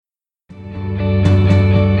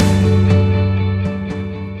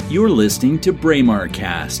You're listening to Braemar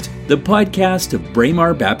Cast, the podcast of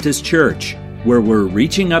Braemar Baptist Church, where we're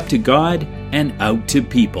reaching up to God and out to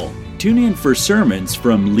people. Tune in for sermons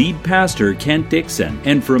from lead pastor Kent Dixon,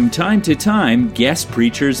 and from time to time, guest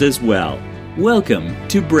preachers as well. Welcome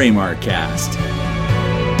to Braemar Cast.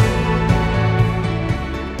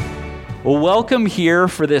 Well, welcome here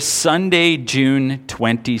for this Sunday, June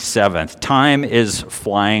 27th. Time is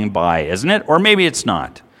flying by, isn't it? Or maybe it's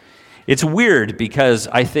not. It's weird because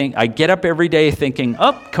I get up every day thinking,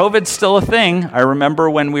 COVID's still a thing. I remember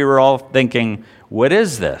when we were all thinking, what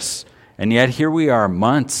is this? And yet here we are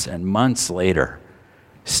months and months later,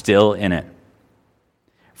 still in it.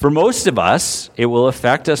 For most of us, it will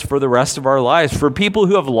affect us for the rest of our lives. For people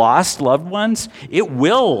who have lost loved ones, it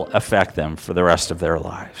will affect them for the rest of their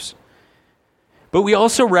lives. But we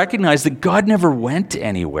also recognize that God never went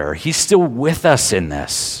anywhere. He's still with us in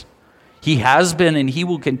this. He has been and He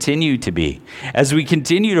will continue to be. As we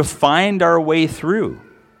continue to find our way through,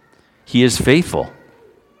 He is faithful.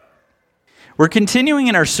 We're continuing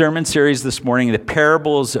in our sermon series this morning, the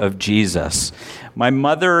parables of Jesus. My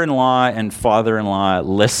mother-in-law and father-in-law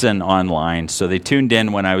listen online, so they tuned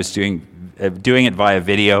in when I was doing it via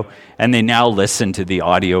video, and they now listen to the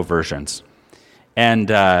audio versions. And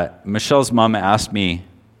Michelle's mom asked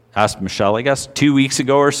Michelle, I guess, 2 weeks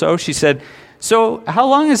ago or so, she said, "So how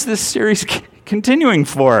long is this series continuing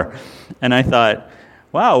for?" And I thought,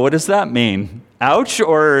 wow, what does that mean? Ouch,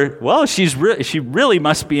 or, well, she really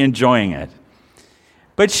must be enjoying it.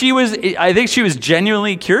 But I think she was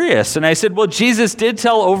genuinely curious. And I said, well, Jesus did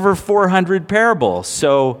tell over 400 parables,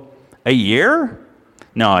 so a year?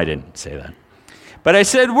 No, I didn't say that. But I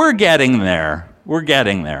said, we're getting there.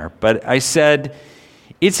 But I said,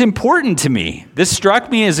 it's important to me. This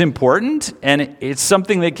struck me as important, and it's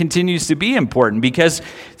something that continues to be important because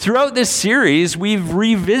throughout this series, we've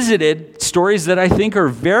revisited stories that I think are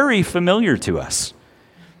very familiar to us.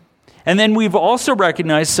 And then we've also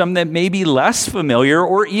recognized some that may be less familiar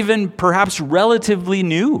or even perhaps relatively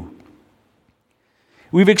new.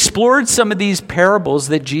 We've explored some of these parables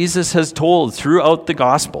that Jesus has told throughout the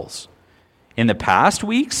Gospels in the past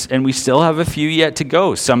weeks, and we still have a few yet to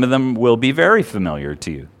go. Some of them will be very familiar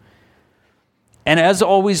to you. And as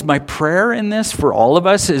always, my prayer in this for all of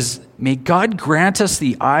us is, may God grant us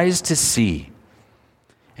the eyes to see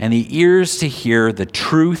and the ears to hear the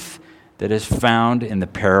truth that is found in the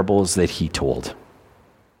parables that He told.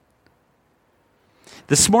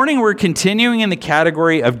 This morning, we're continuing in the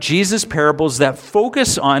category of Jesus' parables that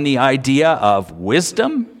focus on the idea of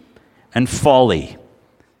wisdom and folly.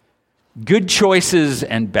 Good choices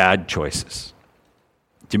and bad choices.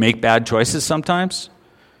 Do you make bad choices sometimes?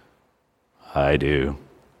 I do.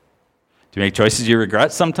 Do you make choices you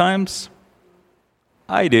regret sometimes?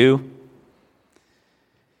 I do.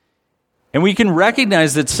 And we can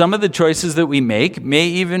recognize that some of the choices that we make may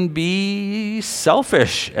even be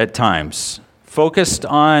selfish at times, focused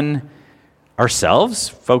on ourselves,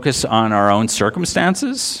 focused on our own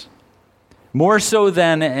circumstances, more so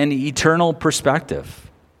than an eternal perspective.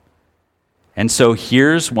 And so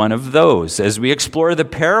here's one of those as we explore the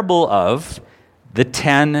parable of the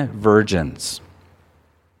 10 virgins.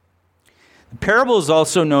 The parable is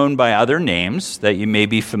also known by other names that you may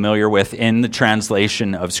be familiar with in the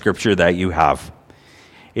translation of Scripture that you have.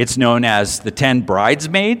 It's known as the 10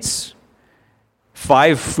 bridesmaids,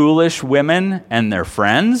 5 foolish women and their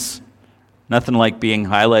friends. Nothing like being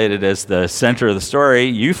highlighted as the center of the story.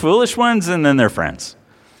 You foolish ones and then their friends.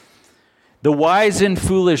 The wise and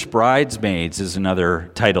foolish bridesmaids is another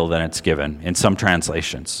title that it's given in some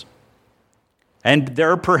translations. And there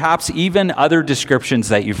are perhaps even other descriptions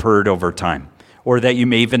that you've heard over time, or that you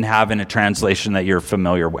may even have in a translation that you're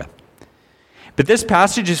familiar with. But this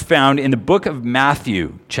passage is found in the book of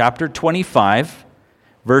Matthew, chapter 25,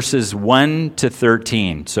 verses 1 to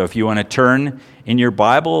 13. So if you want to turn in your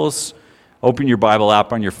Bibles, open your Bible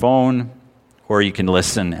app on your phone, or you can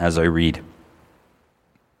listen as I read.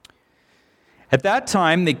 At that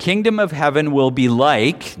time, the kingdom of heaven will be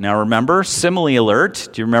like, now remember, simile alert.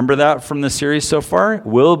 Do you remember that from the series so far?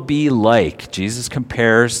 Will be like. Jesus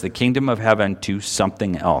compares the kingdom of heaven to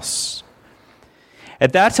something else.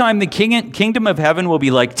 At that time, the kingdom of heaven will be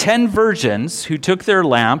like 10 virgins who took their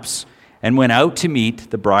lamps and went out to meet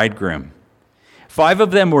the bridegroom. 5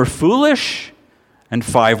 of them were foolish and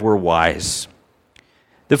 5 were wise.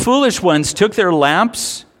 The foolish ones took their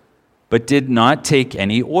lamps but did not take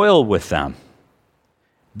any oil with them.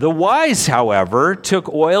 The wise, however, took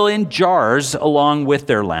oil in jars along with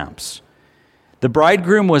their lamps. The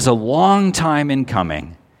bridegroom was a long time in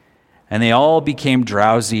coming, and they all became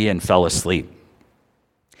drowsy and fell asleep.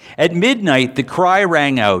 At midnight, the cry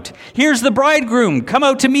rang out, 'Here's the bridegroom, come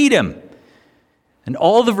out to meet him.' And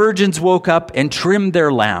all the virgins woke up and trimmed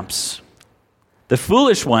their lamps. The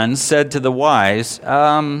foolish ones said to the wise,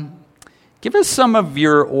 'Give us some of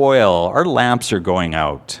your oil, our lamps are going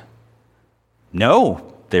out.'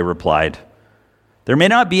 'No,' they replied, 'there may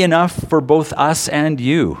not be enough for both us and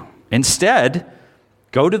you. Instead,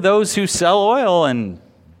 go to those who sell oil and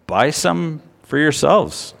buy some for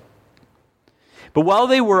yourselves.' But while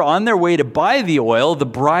they were on their way to buy the oil, the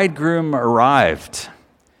bridegroom arrived.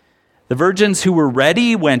 The virgins who were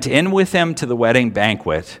ready went in with him to the wedding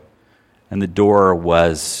banquet, and the door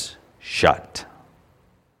was shut.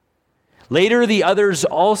 Later, the others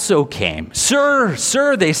also came. 'Sir,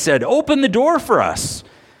 sir,' they said, 'open the door for us.'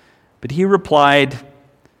 But he replied,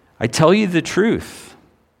 'I tell you the truth,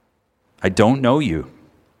 I don't know you.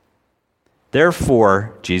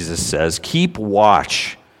 Therefore,' Jesus says, 'keep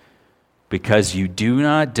watch, because you do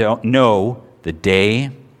not know the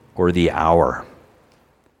day or the hour.'"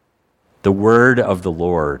 The word of the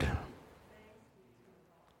Lord.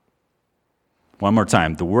 One more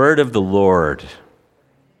time. The word of the Lord.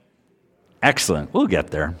 Excellent. We'll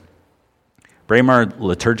get there. Braemar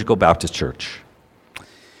Liturgical Baptist Church.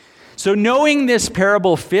 So knowing this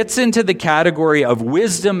parable fits into the category of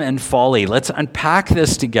wisdom and folly, let's unpack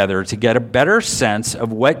this together to get a better sense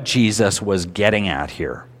of what Jesus was getting at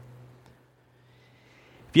here.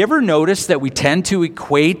 Have you ever noticed that we tend to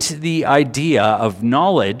equate the idea of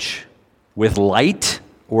knowledge with light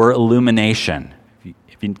or illumination?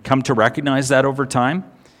 Have you come to recognize that over time?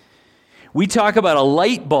 We talk about a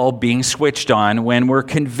light bulb being switched on when we're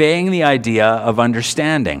conveying the idea of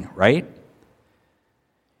understanding, right?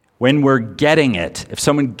 When we're getting it. If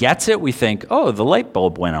someone gets it, we think, oh, the light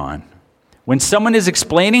bulb went on. When someone is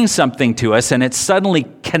explaining something to us and it suddenly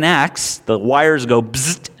connects, the wires go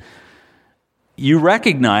bzzzt, you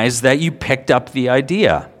recognize that you picked up the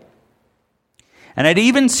idea. And I'd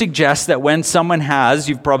even suggest that when someone has,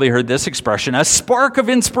 you've probably heard this expression, a spark of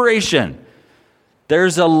inspiration,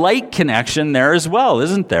 there's a light connection there as well,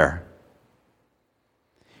 isn't there?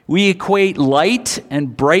 We equate light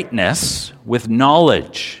and brightness with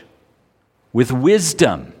knowledge, with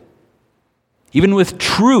wisdom, even with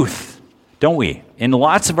truth, don't we? In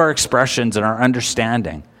lots of our expressions and our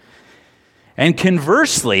understanding. And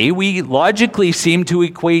conversely, we logically seem to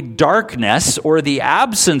equate darkness or the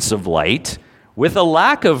absence of light with a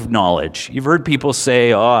lack of knowledge. You've heard people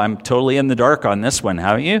say, oh, I'm totally in the dark on this one,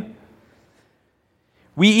 haven't you?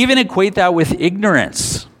 We even equate that with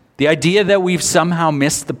ignorance, the idea that we've somehow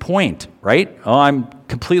missed the point, right? Oh, I'm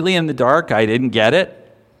completely in the dark. I didn't get it.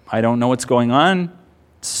 I don't know what's going on.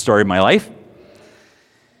 It's the story of my life.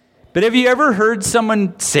 But have you ever heard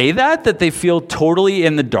someone say that they feel totally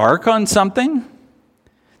in the dark on something?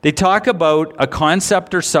 They talk about a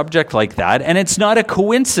concept or subject like that, and it's not a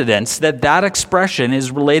coincidence that that expression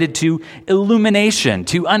is related to illumination,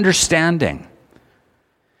 to understanding.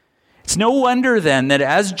 It's no wonder then that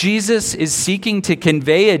as Jesus is seeking to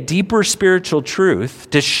convey a deeper spiritual truth,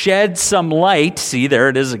 to shed some light, see, there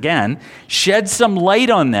it is again, shed some light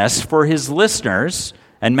on this for his listeners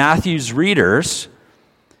and Matthew's readers,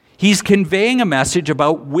 he's conveying a message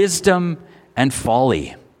about wisdom and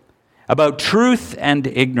folly, about truth and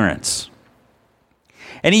ignorance.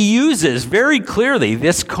 And he uses very clearly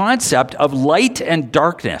this concept of light and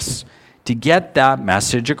darkness to get that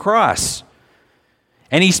message across.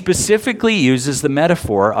 And he specifically uses the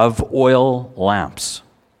metaphor of oil lamps.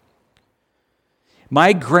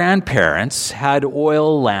 My grandparents had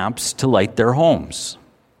oil lamps to light their homes.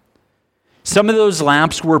 Some of those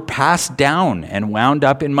lamps were passed down and wound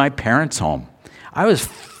up in my parents' home. I was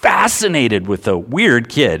fascinated with a weird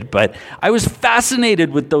kid, but I was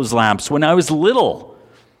fascinated with those lamps when I was little.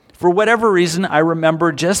 For whatever reason, I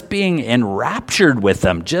remember just being enraptured with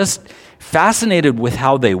them, just fascinated with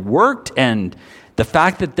how they worked and the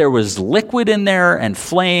fact that there was liquid in there and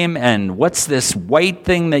flame and what's this white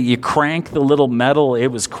thing that you crank the little metal? It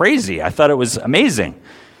was crazy. I thought it was amazing.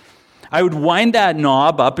 I would wind that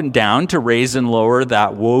knob up and down to raise and lower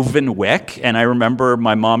that woven wick. And I remember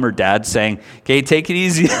my mom or dad saying, okay, take it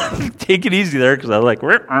easy. Take it easy there. Because I was like,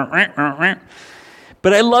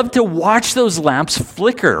 but I loved to watch those lamps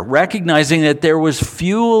flicker, recognizing that there was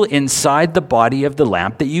fuel inside the body of the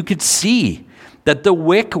lamp that you could see. That the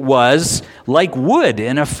wick was like wood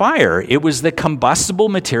in a fire. It was the combustible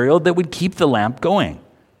material that would keep the lamp going.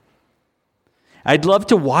 I'd love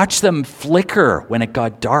to watch them flicker when it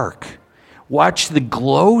got dark. Watch the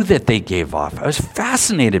glow that they gave off. I was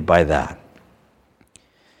fascinated by that.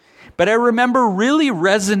 But I remember really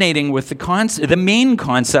resonating with the main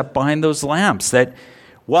concept behind those lamps, that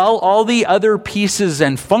While all the other pieces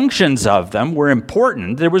and functions of them were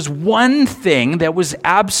important, there was one thing that was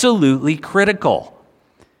absolutely critical.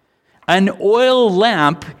 An oil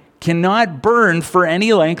lamp cannot burn for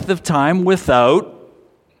any length of time without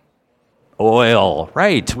oil,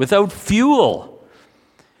 right? Without fuel.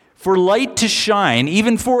 For light to shine,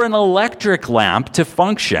 even for an electric lamp to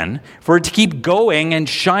function, for it to keep going and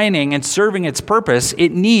shining and serving its purpose,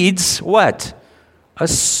 it needs what? A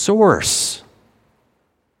source.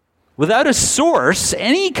 Without a source,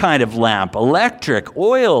 any kind of lamp, electric,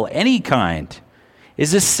 oil, any kind,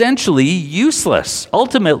 is essentially useless,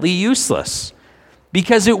 ultimately useless,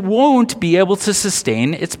 because it won't be able to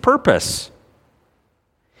sustain its purpose.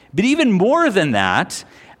 But even more than that,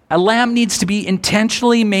 a lamp needs to be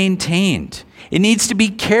intentionally maintained. It needs to be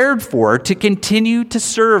cared for to continue to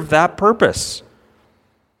serve that purpose.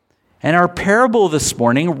 And our parable this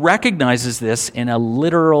morning recognizes this in a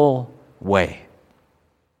literal way.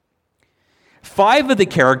 5 of the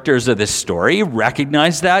characters of this story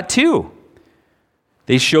recognize that too.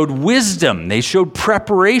 They showed wisdom, they showed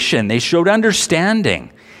preparation, they showed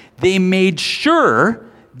understanding. They made sure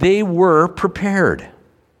they were prepared.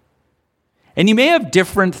 And you may have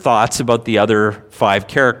different thoughts about the other 5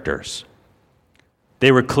 characters.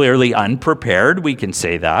 They were clearly unprepared, we can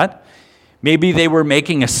say that. Maybe they were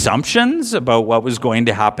making assumptions about what was going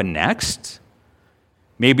to happen next.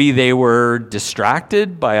 Maybe they were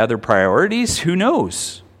distracted by other priorities. Who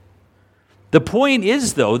knows? The point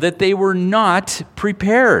is, though, that they were not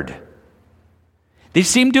prepared. They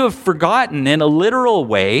seem to have forgotten in a literal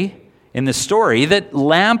way in the story that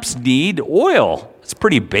lamps need oil. It's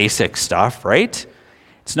pretty basic stuff, right?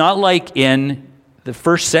 It's not like in the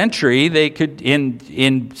first century they could,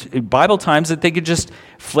 in Bible times, that they could just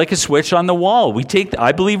flick a switch on the wall.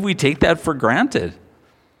 I believe we take that for granted.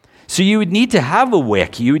 So you would need to have a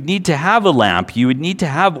wick, you would need to have a lamp, you would need to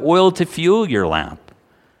have oil to fuel your lamp.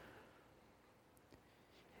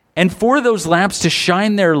 And for those lamps to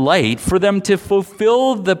shine their light, for them to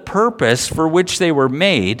fulfill the purpose for which they were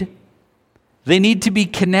made, they need to be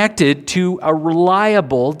connected to a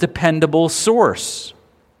reliable, dependable source.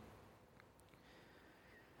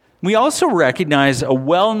 We also recognize a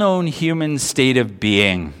well-known human state of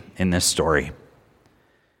being in this story.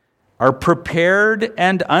 Our prepared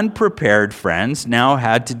and unprepared friends now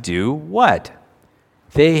had to do what?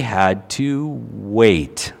 They had to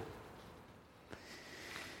wait.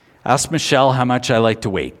 Ask Michelle how much I like to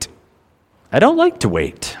wait. I don't like to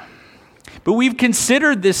wait. But we've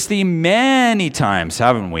considered this theme many times,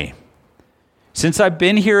 haven't we? Since I've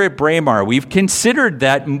been here at Braemar, we've considered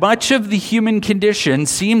that much of the human condition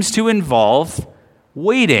seems to involve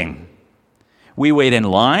waiting. We wait in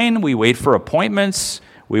line, we wait for appointments,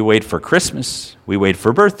 we wait for Christmas, we wait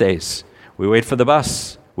for birthdays, we wait for the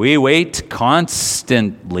bus. We wait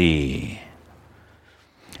constantly.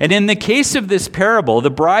 And in the case of this parable, the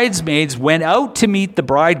bridesmaids went out to meet the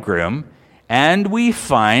bridegroom, and we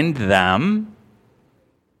find them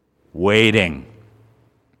waiting.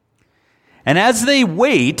 And as they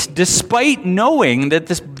wait, despite knowing that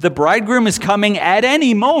the bridegroom is coming at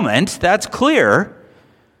any moment, that's clear,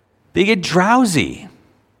 they get drowsy.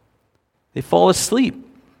 They fall asleep.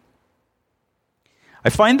 I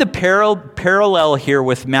find the parallel here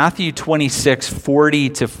with Matthew 26, 40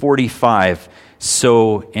 to 45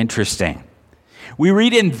 so interesting. We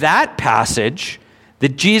read in that passage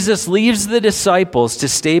that Jesus leaves the disciples to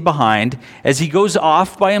stay behind as he goes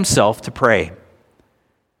off by himself to pray.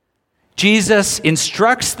 Jesus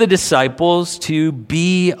instructs the disciples to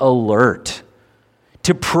be alert,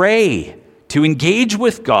 to pray, to engage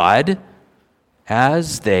with God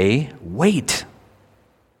as they wait.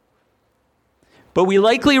 But we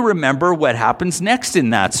likely remember what happens next in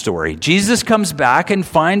that story. Jesus comes back and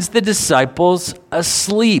finds the disciples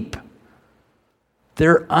asleep.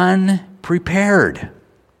 They're unprepared.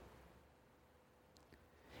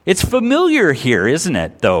 It's familiar here, isn't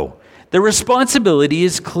it, though? The responsibility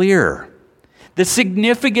is clear. The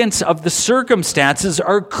significance of the circumstances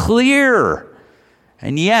are clear.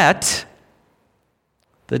 And yet,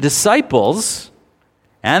 the disciples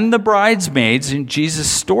and the bridesmaids in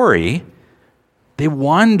Jesus' story, they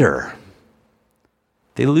wander.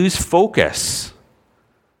 They lose focus.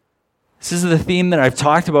 This is the theme that I've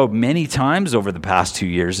talked about many times over the past 2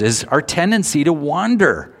 years, is our tendency to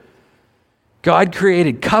wander. God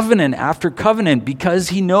created covenant after covenant because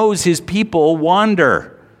he knows his people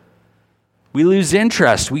wander. We lose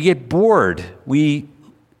interest. We get bored. We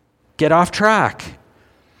get off track.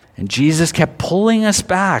 And Jesus kept pulling us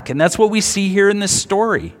back. And that's what we see here in this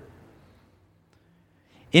story.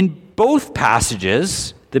 In both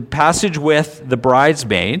passages, the passage with the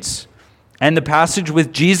bridesmaids and the passage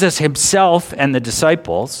with Jesus himself and the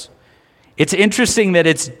disciples, it's interesting that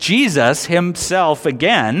it's Jesus himself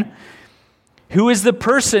again who is the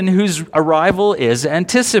person whose arrival is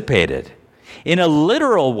anticipated. In a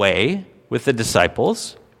literal way with the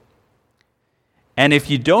disciples. And if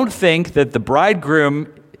you don't think that the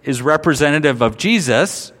bridegroom is representative of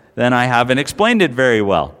Jesus, then I haven't explained it very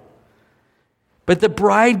well. But the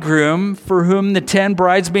bridegroom for whom the 10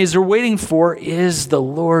 bridesmaids are waiting for is the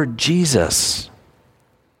Lord Jesus.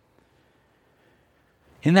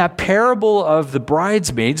 In that parable of the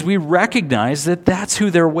bridesmaids, we recognize that that's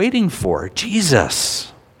who they're waiting for,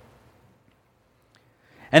 Jesus.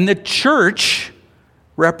 And the church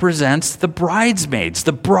represents the bridesmaids,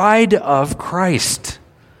 the bride of Christ,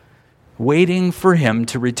 waiting for him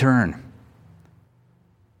to return.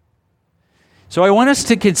 So I want us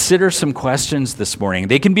to consider some questions this morning.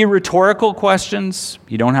 They can be rhetorical questions.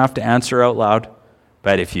 You don't have to answer out loud,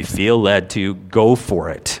 but if you feel led to, go for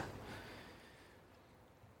it.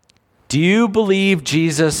 Do you believe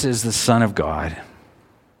Jesus is the Son of God?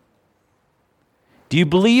 Do you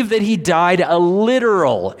believe that he died a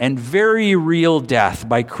literal and very real death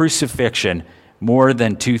by crucifixion more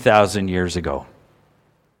than 2,000 years ago?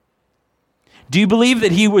 Do you believe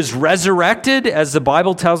that he was resurrected, as the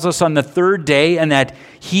Bible tells us, on the third day, and that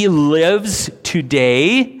he lives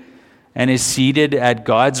today and is seated at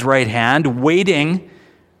God's right hand, waiting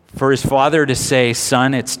for his Father to say,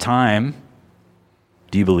 "Son, it's time"?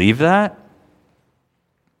 Do you believe that?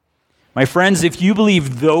 My friends, if you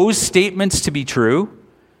believe those statements to be true,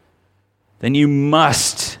 then you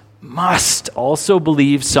must also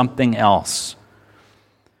believe something else.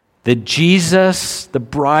 That Jesus, the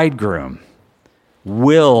bridegroom,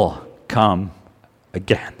 will come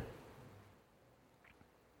again.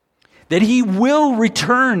 That he will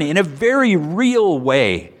return in a very real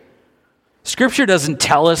way. Scripture doesn't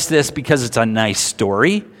tell us this because it's a nice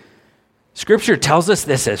story. Scripture tells us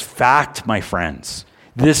this as fact, my friends.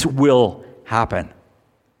 This will happen.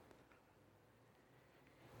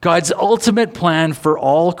 God's ultimate plan for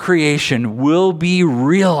all creation will be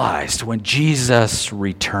realized when Jesus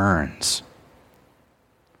returns.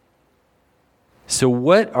 So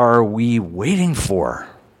what are we waiting for?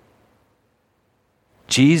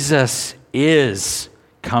 Jesus is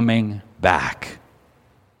coming back.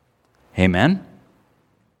 Amen?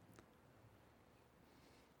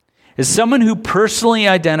 As someone who personally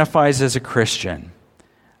identifies as a Christian,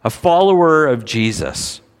 a follower of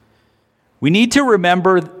Jesus, we need to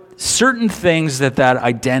remember certain things that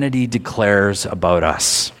identity declares about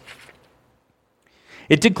us.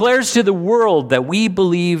 It declares to the world that we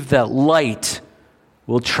believe that light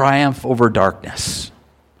will triumph over darkness.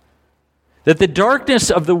 That the darkness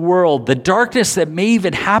of the world, the darkness that may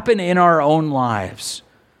even happen in our own lives,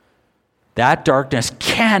 that darkness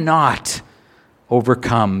cannot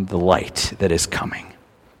overcome the light that is coming,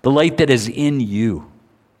 the light that is in you.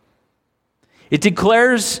 It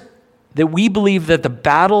declares that we believe that the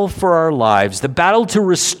battle for our lives, the battle to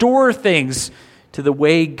restore things to the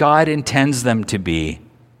way God intends them to be,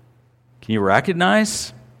 can you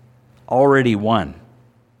recognize? Already won.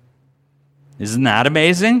 Isn't that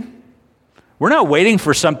amazing? We're not waiting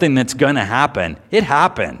for something that's going to happen. It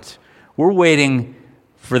happened. We're waiting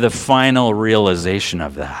for the final realization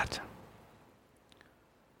of that.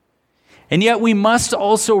 And yet we must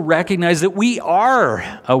also recognize that we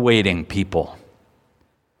are a waiting people.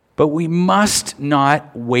 But we must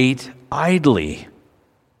not wait idly,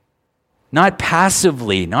 not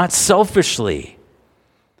passively, not selfishly.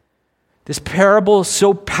 This parable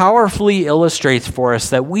so powerfully illustrates for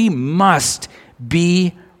us that we must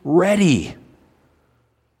be ready.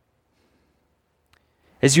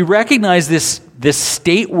 As you recognize this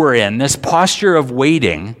state we're in, this posture of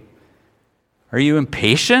waiting, are you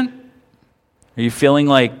impatient? Are you feeling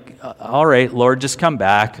like, all right, Lord, just come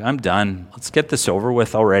back. I'm done. Let's get this over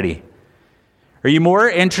with already. Are you more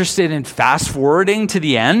interested in fast forwarding to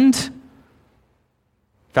the end?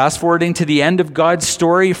 Fast forwarding to the end of God's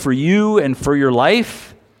story for you and for your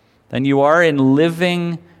life than you are in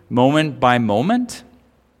living moment by moment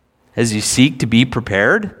as you seek to be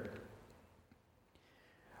prepared?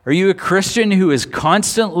 Are you a Christian who is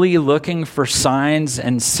constantly looking for signs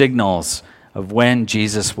and signals of when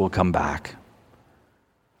Jesus will come back?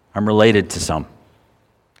 I'm related to some.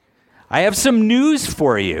 I have some news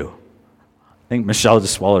for you. I think Michelle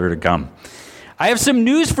just swallowed her gum. I have some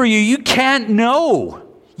news for you. You can't know.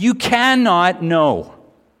 You cannot know.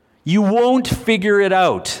 You won't figure it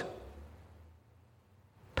out.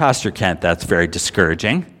 Pastor Kent, that's very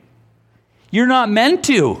discouraging. You're not meant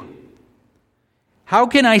to. How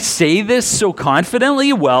can I say this so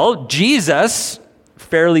confidently? Well, Jesus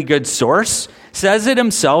fairly good source, says it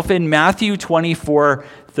himself in Matthew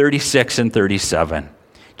 24:36 and 37.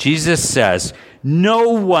 Jesus says, "No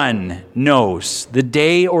one knows the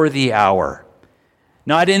day or the hour,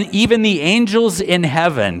 not even the angels in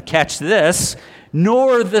heaven," catch this,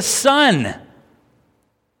 "nor the Son,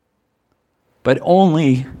 but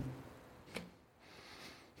only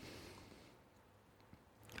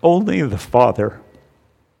the Father."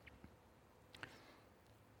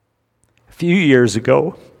 A few years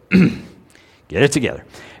ago, get it together.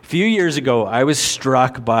 A few years ago, I was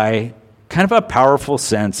struck by kind of a powerful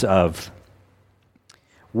sense of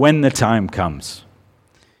when the time comes,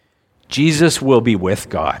 Jesus will be with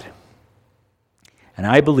God. And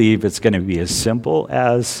I believe it's going to be as simple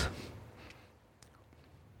as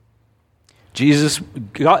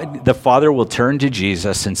God, the Father will turn to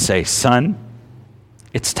Jesus and say, "Son,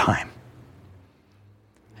 it's time."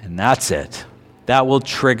 And that's it. That will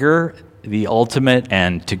trigger the ultimate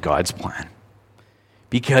end to God's plan.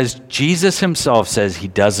 Because Jesus himself says he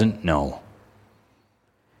doesn't know.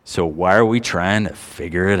 So why are we trying to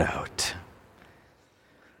figure it out?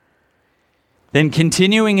 Then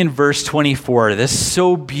continuing in verse 24, this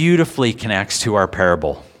so beautifully connects to our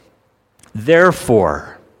parable.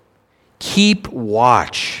 "Therefore, keep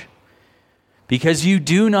watch, because you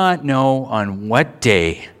do not know on what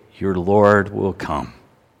day your Lord will come."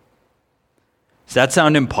 Does that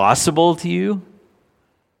sound impossible to you?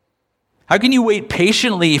 How can you wait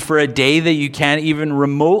patiently for a day that you can't even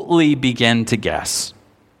remotely begin to guess?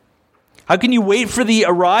 How can you wait for the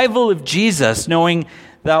arrival of Jesus, knowing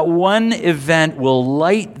that one event will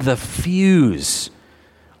light the fuse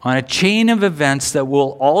on a chain of events that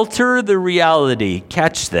will alter the reality,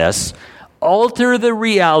 catch this, alter the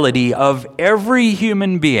reality of every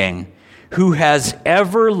human being who has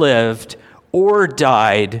ever lived or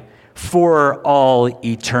died for all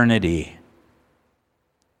eternity?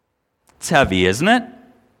 It's heavy, isn't it? Have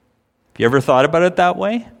you ever thought about it that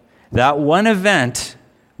way? That one event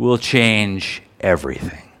will change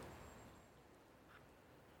everything.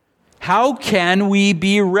 How can we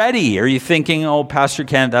be ready? Are you thinking, "Oh, Pastor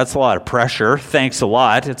Kent, that's a lot of pressure. Thanks a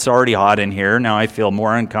lot. It's already hot in here. Now I feel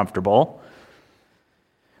more uncomfortable."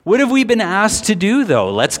 What have we been asked to do,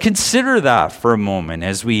 though? Let's consider that for a moment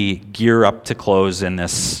as we gear up to close in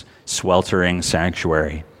this sweltering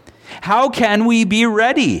sanctuary. How can we be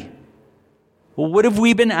ready? Well, what have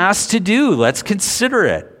we been asked to do? Let's consider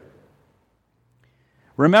it.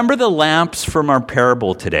 Remember the lamps from our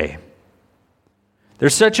parable today. They're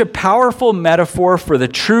such a powerful metaphor for the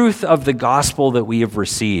truth of the gospel that we have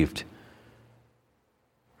received.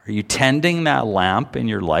 Are you tending that lamp in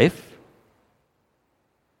your life?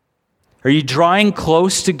 Are you drawing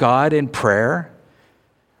close to God in prayer?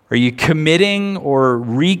 Are you committing or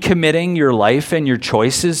recommitting your life and your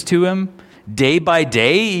choices to Him day by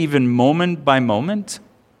day, even moment by moment?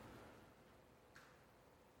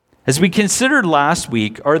 As we considered last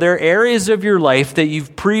week, are there areas of your life that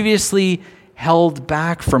you've previously held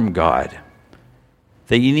back from God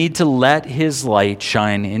that you need to let His light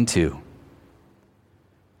shine into?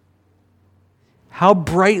 How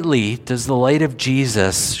brightly does the light of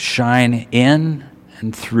Jesus shine in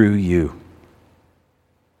and through you?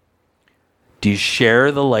 Do you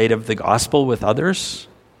share the light of the gospel with others?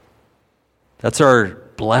 That's our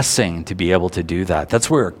blessing to be able to do that.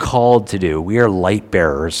 That's what we're called to do. We are light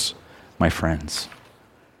bearers, my friends.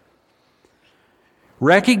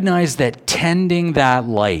 Recognize that tending that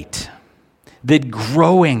light, that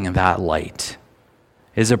growing that light,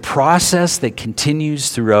 is a process that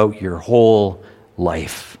continues throughout your whole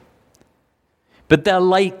life. But that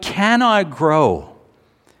light cannot grow.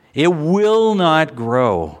 It will not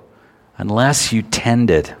grow unless you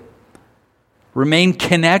tend it. Remain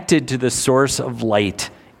connected to the source of light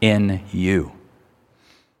in you.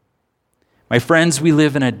 My friends, we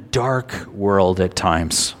live in a dark world at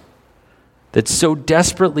times that so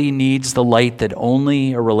desperately needs the light that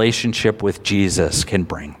only a relationship with Jesus can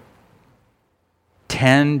bring.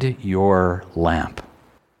 Tend your lamp.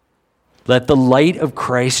 Let the light of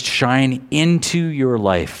Christ shine into your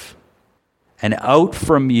life and out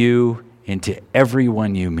from you into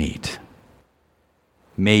everyone you meet.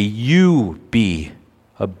 May you be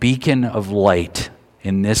a beacon of light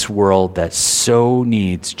in this world that so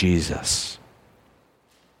needs Jesus.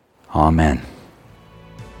 Amen.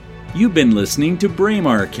 You've been listening to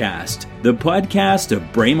Braemar Cast, the podcast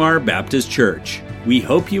of Braemar Baptist Church. We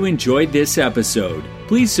hope you enjoyed this episode.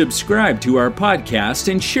 Please subscribe to our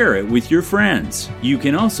podcast and share it with your friends. You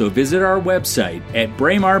can also visit our website at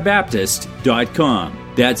braemarbaptist.com.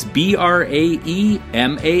 That's BRAEMAR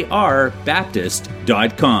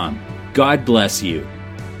Baptist.com. God bless you.